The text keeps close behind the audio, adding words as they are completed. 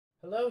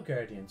Hello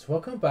Guardians,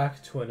 welcome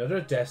back to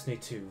another Destiny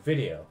 2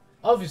 video.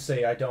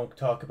 Obviously I don't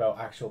talk about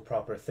actual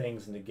proper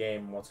things in the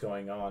game and what's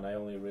going on. I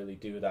only really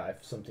do that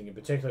if something in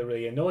particular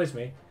really annoys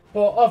me.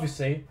 But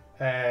obviously,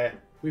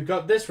 we've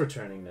got this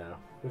returning now.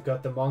 We've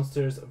got the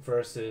Monsters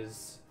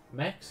versus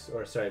MECHS,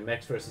 or sorry,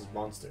 MECHS versus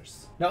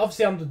Monsters. Now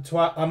obviously I'm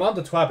on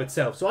the TWAB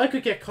itself, so I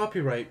could get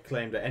copyright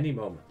claimed at any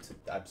moment.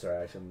 I'm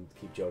sorry, I shouldn't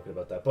keep joking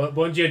about that. But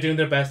Bungie are doing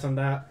their best on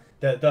that.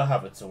 They'll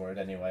have it sorted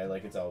anyway,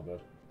 like it's all good.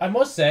 I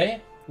must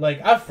say,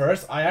 like, at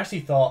first, I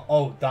actually thought,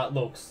 oh, that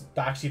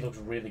actually looks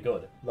really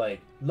good.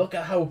 Like, look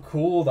at how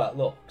cool that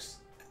looks.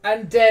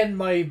 And then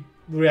my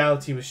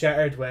reality was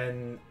shattered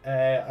when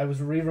I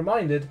was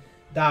reminded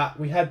that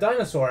we had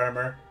dinosaur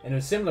armor, and it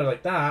was similar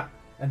like that,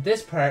 and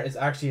this part is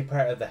actually a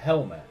part of the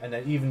helmet. And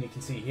then even you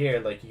can see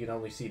here, like, you can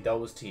only see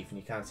those teeth, and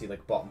you can't see,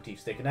 like, bottom teeth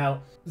sticking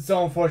out.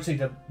 So,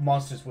 unfortunately, the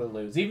monsters will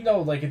lose. Even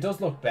though, like, it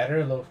does look better,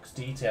 it looks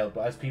detailed,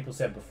 but as people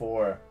said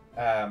before,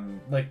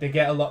 like they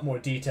get a lot more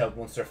detailed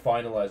once they're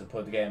finalized and put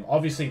in the game.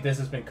 Obviously this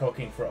has been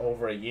cooking for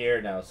over a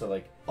year now, so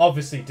like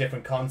obviously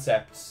different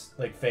concepts,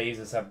 like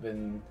phases have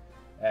been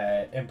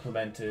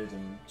implemented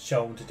and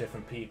shown to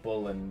different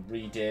people and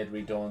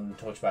redone,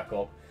 touched back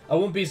up. I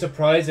wouldn't be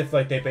surprised if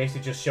like they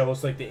basically just show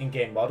us like the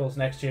in-game models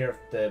next year if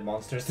the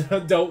monsters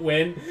don't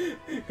win,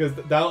 because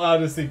that'll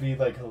honestly be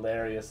like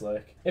hilarious.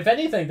 Like if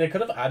anything, they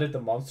could have added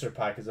the monster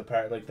pack as a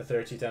part of like the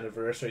 30th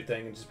anniversary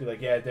thing and just be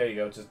like, yeah, there you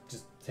go, just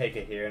take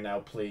it here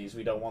now, please.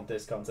 We don't want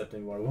this concept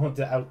anymore. We want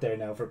it out there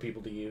now for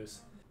people to use.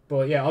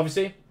 But yeah,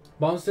 obviously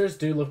monsters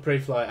do look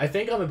pretty fly. I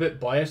think I'm a bit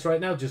biased right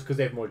now just because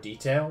they have more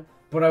detail.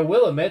 But I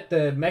will admit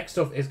the mech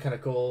stuff is kind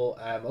of cool.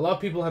 A lot of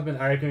people have been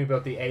arguing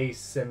about the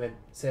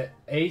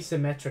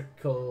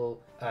asymmetrical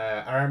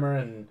armor,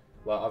 and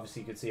well,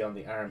 obviously you can see on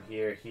the arm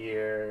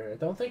here. I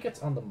don't think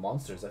it's on the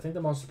monsters. I think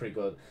the monsters are pretty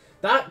good.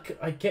 I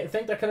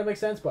think that kind of makes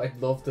sense, but I'd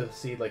love to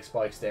see like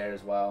spikes there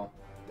as well.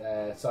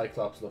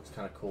 Cyclops looks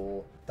kind of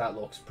cool. That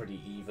looks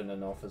pretty even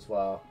enough as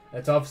well.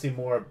 It's obviously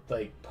more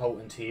like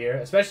potent here,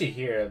 especially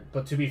here,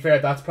 but to be fair,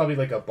 that's probably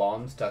like a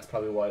bond. That's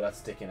probably why that's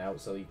sticking out,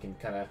 so you can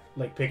kind of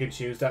like pick and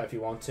choose that if you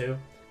want to.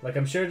 Like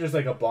I'm sure there's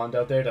like a bond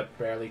out there that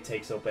barely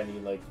takes up any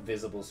like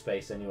visible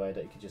space anyway,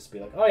 that you could just be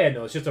like, oh yeah,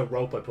 no, it's just a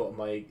rope I put on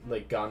my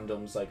like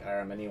Gundam's like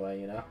arm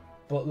anyway, you know.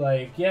 But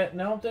like yeah,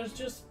 no,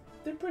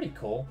 they're pretty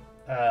cool.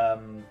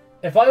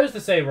 If I was to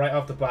say right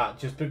off the bat,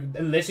 just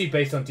literally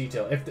based on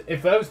detail,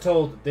 if I was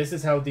told this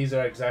is how these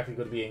are exactly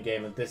going to be in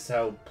game and this is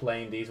how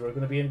plain these were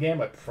going to be in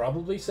game, I'd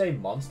probably say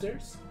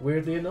monsters,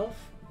 weirdly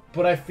enough.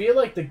 But I feel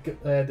like the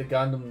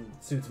Gundam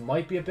suits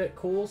might be a bit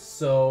cool,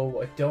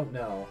 so I don't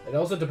know. It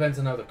also depends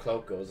on how the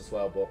cloak goes as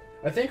well, but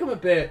I think I'm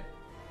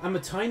a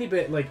tiny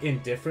bit like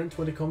indifferent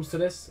when it comes to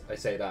this. I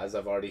say that as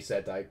I've already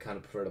said that I kind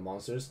of prefer the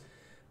monsters.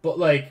 But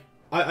like,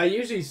 I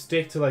usually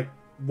stick to like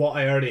what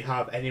I already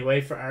have anyway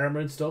for armor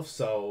and stuff,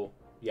 so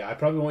yeah, I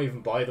probably won't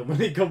even buy them when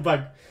they come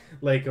back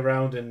like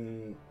around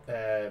in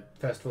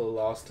Festival of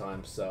Lost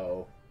time.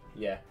 So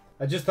yeah,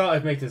 I just thought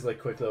I'd make this like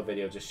quick little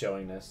video just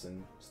showing this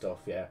and stuff.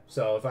 Yeah,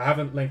 so if I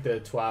haven't linked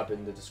the TWAB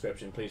in the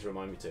description, please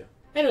remind me to.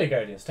 Anyway,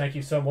 Guardians, thank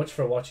you so much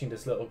for watching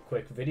this little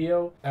quick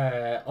video.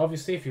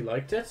 Obviously, if you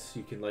liked it,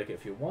 you can like it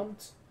if you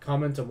want.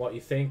 Comment on what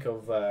you think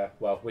of,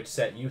 well, which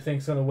set you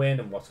think's going to win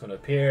and what's going to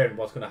appear and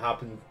what's going to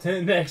happen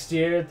next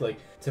year, like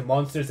to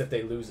monsters if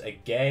they lose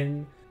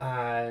again.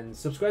 And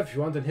subscribe if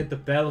you want and hit the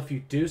bell if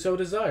you do so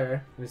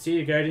desire. And see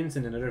you, Guardians,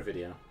 in another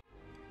video.